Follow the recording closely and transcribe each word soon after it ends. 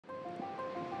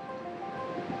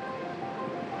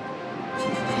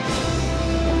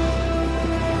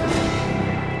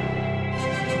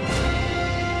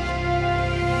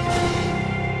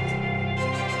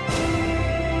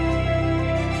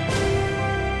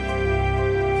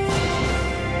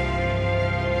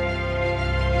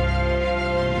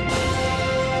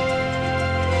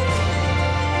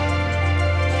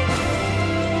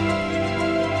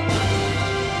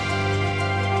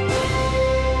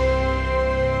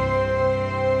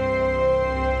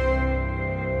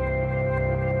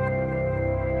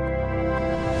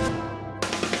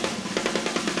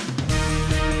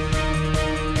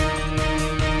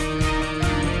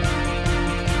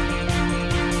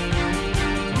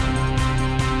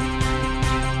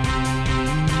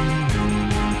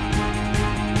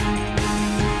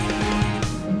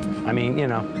you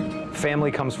know,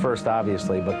 family comes first,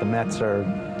 obviously, but the Mets are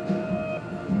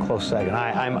close second.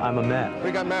 I'm a Met. We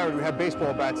got married, we had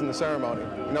baseball bats in the ceremony.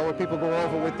 You know where people go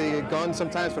over with the gun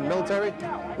sometimes for the military?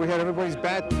 We had everybody's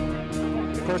bat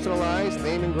personalized,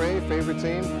 name engraved, favorite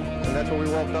team, and that's what we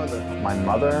walked under. My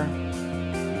mother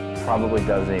probably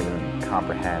doesn't even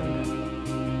comprehend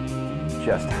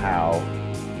just how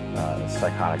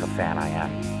psychotic a fan I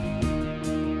am.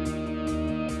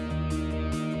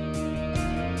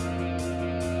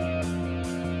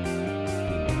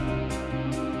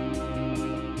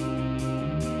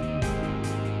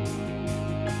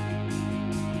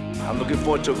 I'm looking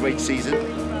forward to a great season,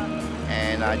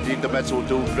 and I think the Mets will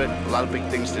do a lot of big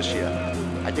things this year.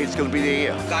 I think it's going to be the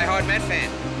year. Die-hard Met fan.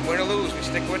 Win or lose, we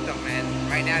stick with them, man.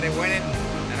 Right now they're winning,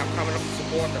 and I'm coming up to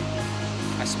support them.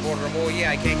 I supported them all year.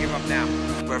 I can't give up now.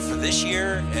 But for this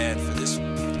year and for this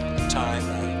time,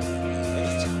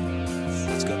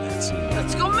 let's go Mets.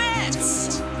 Let's go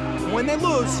Mets! When they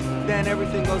lose, then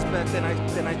everything goes back. Then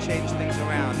I change things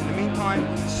around. In the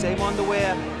meantime, same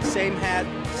underwear, same hat,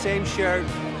 same shirt.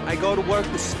 I go to work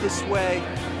this way.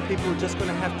 People are just going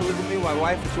to have to live with me. My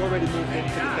wife has already moved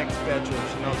into the next bedroom.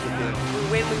 She knows the deal.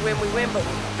 We win, but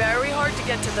very hard to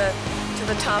get to the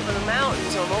top of the mountain.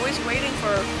 So I'm always waiting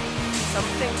for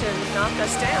something to knock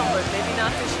us down, but maybe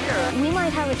not this year. We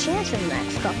might have a chance in the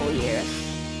next couple of years.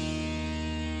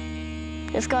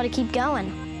 Just got to keep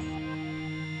going.